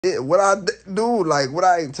What I do, like, what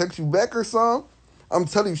I ain't text you back or something? I'm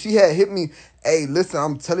telling you, she had hit me. Hey, listen,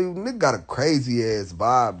 I'm telling you, nigga got a crazy ass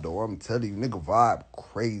vibe, though. I'm telling you, nigga vibe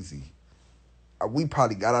crazy. We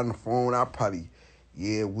probably got on the phone. I probably,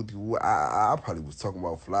 yeah, I probably was talking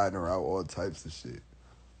about flying her out, all types of shit.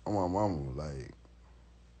 On my mama, like,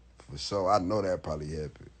 for sure. I know that probably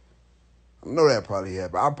happened. I know that probably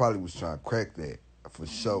happened. I probably was trying to crack that, for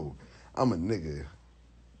sure. I'm a nigga.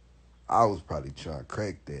 I was probably trying to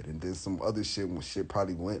crack that. And then some other shit, when shit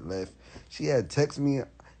probably went left. She had text me in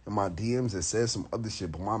my DMs and said some other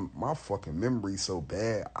shit, but my fucking memory's so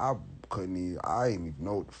bad, I didn't even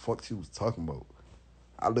know what the fuck she was talking about.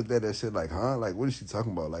 I looked at that shit like, huh? Like, what is she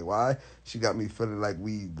talking about? Like, why? She got me feeling like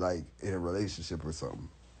we, like, in a relationship or something.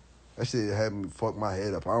 That shit had me fuck my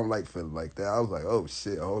head up. I don't like feeling like that. I was like, oh,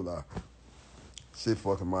 shit, hold on. Shit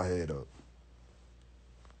fucking my head up.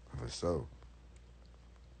 For sure.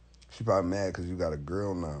 She probably mad because you got a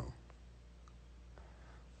girl now.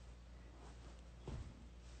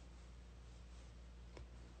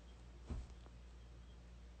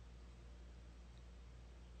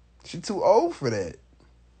 She too old for that.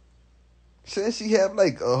 Shouldn't she have,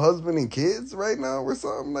 like, a husband and kids right now or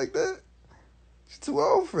something like that? She too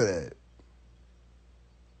old for that.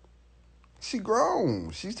 She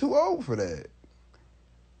grown. She's too old for that.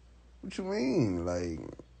 What you mean? Like,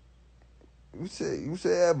 you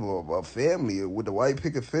should have a family with the white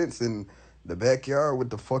picket fence in the backyard with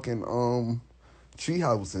the fucking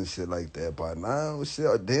treehouse and shit like that by now.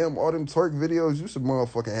 Shit, damn, all them twerk videos, you should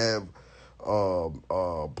motherfucking have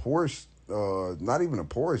Porsche, not even a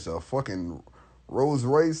Porsche, a fucking Rolls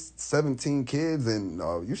Royce, 17 kids, and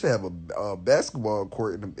you should have a basketball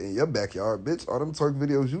court in your backyard, bitch. All them twerk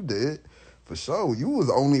videos you did, for sure. You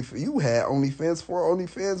had OnlyFans before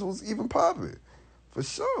OnlyFans was even popping, for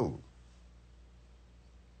sure.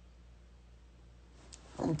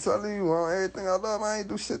 I'm telling you, everything I love, I ain't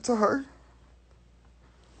do shit to her.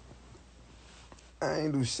 I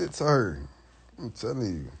ain't do shit to her. I'm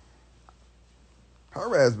telling you.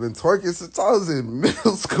 Her ass been twerking since I was in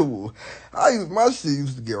middle school. My shit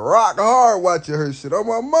used to get rock hard watching her shit. On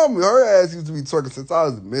my mama, her ass used to be twerking since I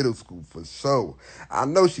was in middle school, for sure. I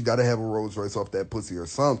know she gotta have a Rolls Royce off that pussy or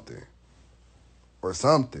something. Or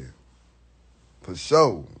something. For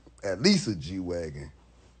sure. At least a G-Wagon.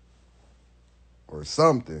 Or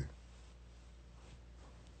something.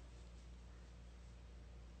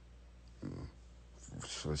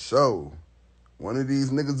 For sure. One of these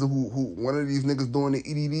niggas one of these niggas doing the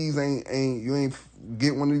EDDs ain't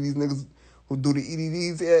get one of these niggas who do the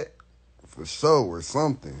EDDs yet? For sure, or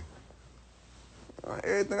something.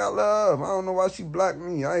 Everything I love. I don't know why she blocked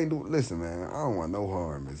me. Listen, man, I don't want no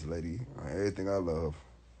harm, Miss Lady. Everything I love.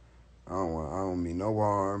 I don't mean no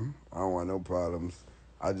harm. I don't want no problems.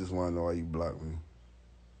 I just want to know why you blocked me.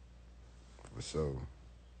 For sure.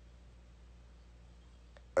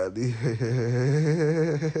 At least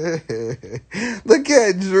look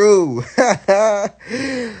at Drew.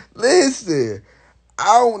 Listen,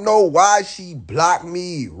 I don't know why she blocked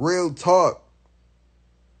me. Real talk.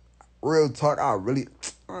 Real talk.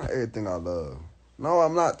 Everything I love. No,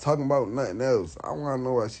 I'm not talking about nothing else. I want to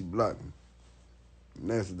know why she blocked me.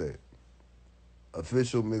 Next day.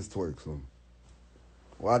 Official Miss Twerksome.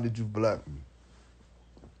 Why did you block me?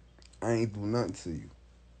 I ain't do nothing to you.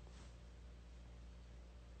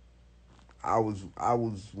 I was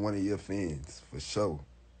one of your fans, for sure.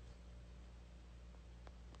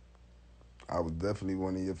 I was definitely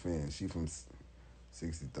one of your fans. She from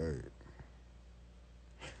 63rd.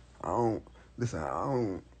 I don't listen.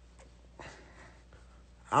 I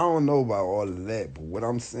don't know about all of that, but what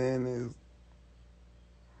I'm saying is,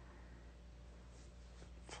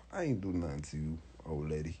 I ain't do nothing to you, old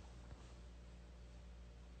lady.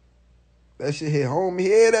 That shit hit home.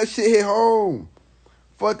 Yeah, that shit hit home.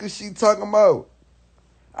 Fuck is she talking about?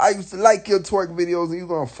 I used to like your twerk videos and you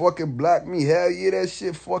gonna fucking block me. Hell yeah, that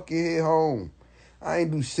shit fucking hit home. I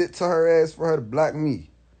ain't do shit to her ass for her to block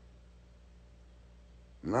me.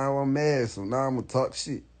 Now I'm mad, so now I'm gonna talk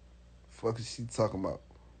shit. Fuck is she talking about?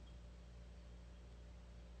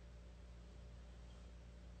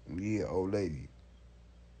 Yeah, old lady.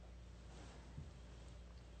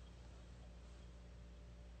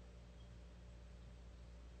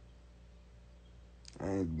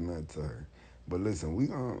 I ain't do nothing to her. But listen, we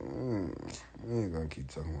ain't gonna keep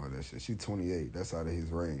talking about that shit. She 28. That's out of his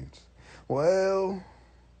range. Well,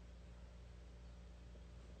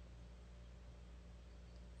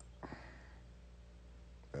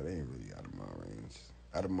 that ain't really out of my range.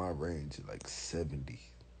 Out of my range, like 70.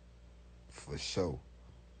 For sure.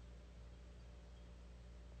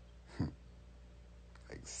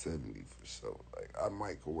 Like like 70 for sure. Like, I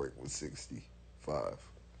might could work with 65.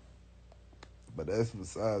 But that's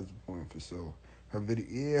besides the point for sure. Her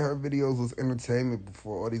videos was entertainment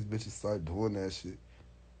before all these bitches started doing that shit.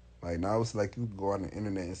 Like, now it's like you can go on the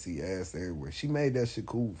internet and see ass everywhere. She made that shit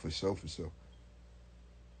cool for sure, for sure.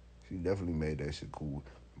 She definitely made that shit cool.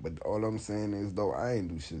 But all I'm saying is, though, I ain't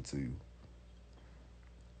do shit to you.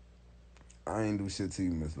 I ain't do shit to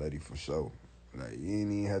you, Miss Lady, for sure. Like, you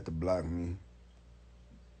ain't even have to block me.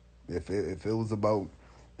 If it was about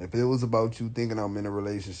you thinking I'm in a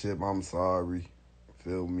relationship, I'm sorry.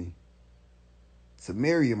 Feel me?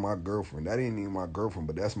 Samaria, my girlfriend. That ain't even my girlfriend,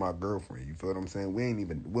 but that's my girlfriend. You feel what I'm saying? We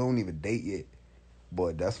don't even date yet,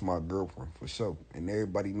 but that's my girlfriend for sure, and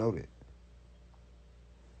everybody know that.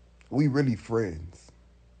 We really friends.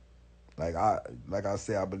 Like I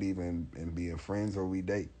say, I believe in being friends or we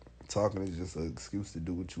date. Talking is just an excuse to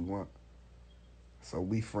do what you want. So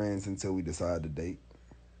we friends until we decide to date.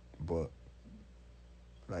 But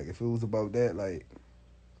like if it was about that, like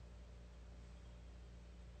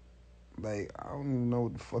I don't even know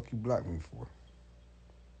what the fuck you blocked me for.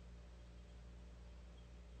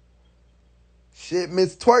 Shit,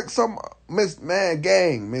 Miss Twerk some Miss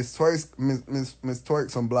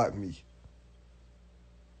Twerk some blocked me.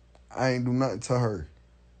 I ain't do nothing to her.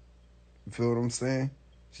 You feel what I'm saying?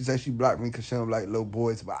 She said she blocked me because she don't like little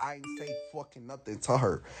boys, but I ain't say fucking nothing to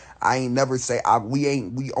her. I ain't never say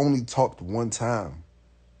we only talked one time.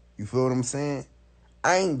 You feel what I'm saying?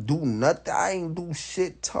 I ain't do nothing. I ain't do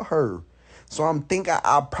shit to her. So I'm thinking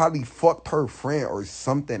I probably fucked her friend or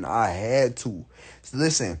something. I had to. So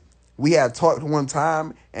listen, we had talked one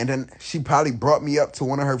time, and then she probably brought me up to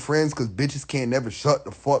one of her friends because bitches can't never shut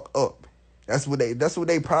the fuck up. That's what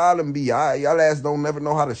they problem be. Y'all ass don't never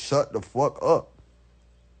know how to shut the fuck up.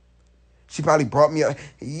 She probably brought me up.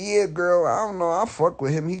 Yeah, girl, I don't know. I fuck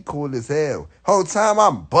with him. He cool as hell. Whole time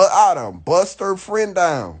I done bust her friend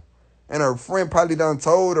down. And her friend probably done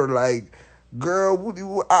told her, like,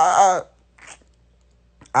 girl, I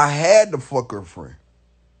had to fuck her friend.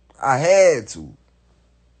 I had to.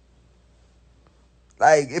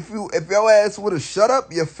 Like, if your ass would have shut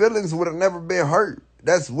up, your feelings would have never been hurt.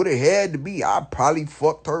 That's what it had to be. I probably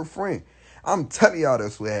fucked her friend. I'm telling y'all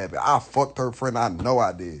that's what happened. I fucked her friend. I know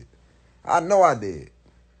I did.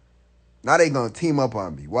 Now they gonna team up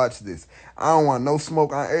on me. Watch this. I don't want no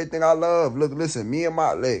smoke on everything I love. Look, listen, me and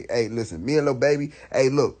little baby. Hey,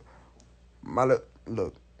 look, my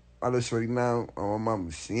little shorty now on my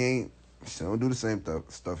mama. She don't do the same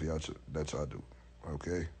stuff that y'all do.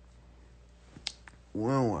 Okay? We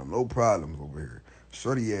don't want no problems over here.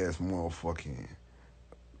 Shorty ass motherfucking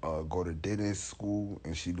go to dentist school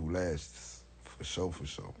and she do lashes. For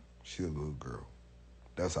sure. She a little girl.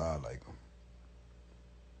 That's how I like them.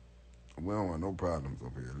 We don't want no problems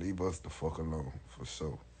over here. Leave us the fuck alone, for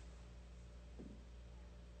sure.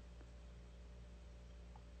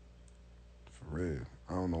 For real.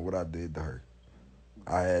 I don't know what I did to her.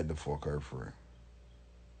 I had to fuck her friend.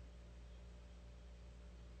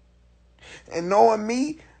 And knowing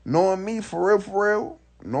me for real,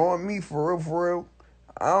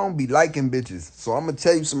 I don't be liking bitches. So I'm gonna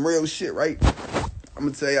tell you some real shit, right? I'm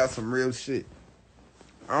gonna tell y'all some real shit.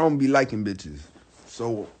 I don't be liking bitches.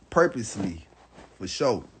 So purposely, for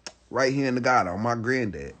sure, right here in the God on my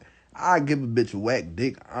granddad, I give a bitch a whack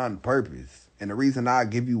dick on purpose. And the reason I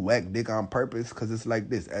give you whack dick on purpose, because it's like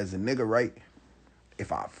this. As a nigga, right,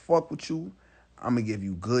 if I fuck with you, I'm going to give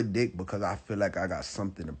you good dick because I feel like I got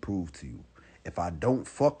something to prove to you. If I don't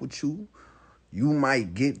fuck with you, you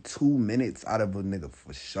might get 2 minutes out of a nigga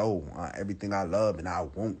for sure on everything I love, and I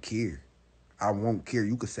won't care.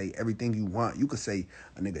 You could say everything you want. You could say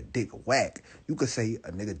a nigga dick whack. You could say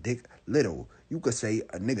a nigga dick little. You could say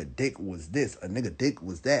a nigga dick was this. A nigga dick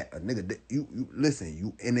was that. A nigga dick. You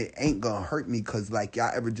listen. And it ain't gonna hurt me because like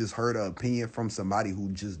y'all ever just heard an opinion from somebody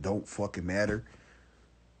who just don't fucking matter.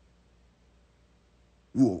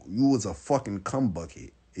 You was a fucking cum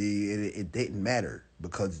bucket. It didn't matter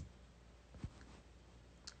because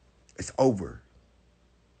it's over.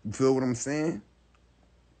 You feel what I'm saying?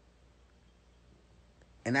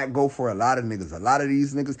 And that go for a lot of niggas. A lot of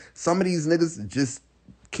these niggas, some of these niggas just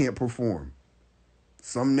can't perform.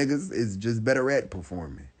 Some niggas is just better at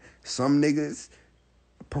performing. Some niggas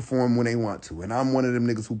perform when they want to. And I'm one of them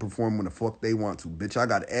niggas who perform when the fuck they want to. Bitch, I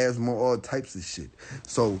got asthma, all types of shit.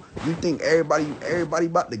 So you think everybody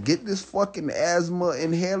about to get this fucking asthma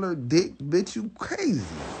inhaler dick? Bitch, you crazy.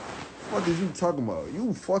 What is you talking about?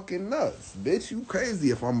 You fucking nuts. Bitch, you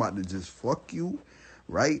crazy if I'm about to just fuck you,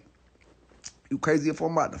 right? You crazy if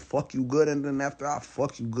I'm about to fuck you good and then after I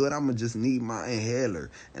fuck you good, I'ma just need my inhaler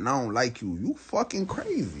and I don't like you. You fucking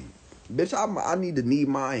crazy. Bitch, I need to need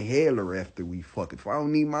my inhaler after we fuck. If I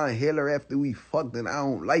don't need my inhaler after we fuck, then I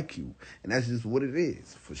don't like you. And that's just what it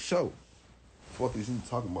is, for sure. Fuck is you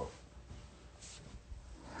talking about?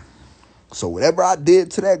 So whatever I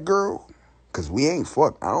did to that girl, because we ain't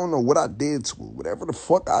fuck. I don't know what I did to her. Whatever the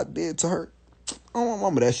fuck I did to her, oh, my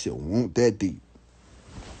mama, that shit won't that deep.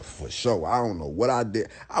 For sure. I don't know what I did.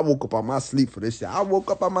 I woke up on my sleep for this shit. I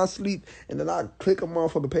woke up on my sleep and then I click a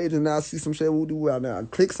motherfucking page and then I see some shit. What do out now? I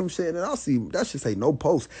click some shit and then I see that shit say no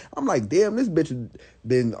post. I'm like, damn, this bitch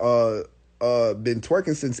been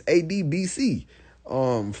twerking since ADBC.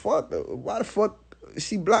 Fuck. Why the fuck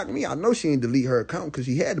she blocked me? I know she ain't delete her account because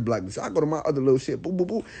she had to block me. So I go to my other little shit. Boo, boo,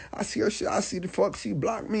 boo. I see her shit. I see the fuck she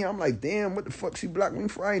blocked me. I'm like, damn, what the fuck she blocked me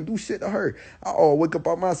for? I ain't do shit to her. I all wake up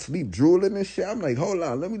on my sleep drooling and shit. I'm like, hold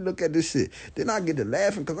on, let me look at this shit. Then I get to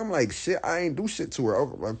laughing because I'm like, shit, I ain't do shit to her.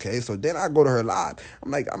 Okay, so then I go to her live.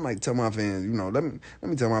 I'm like, tell my fans, you know, let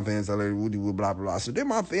me tell my fans, tell her woody woo blah blah blah. So then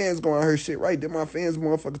my fans go on her shit, right? Then my fans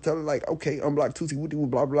motherfucker tell her like, okay, unblock Toosii woody woo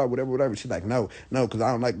blah blah whatever. She's like, no, because I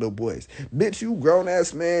don't like little boys. Bitch, you grown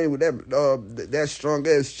ass man with that strong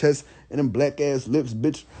ass chest and them black ass lips,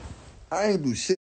 bitch. I ain't do shit.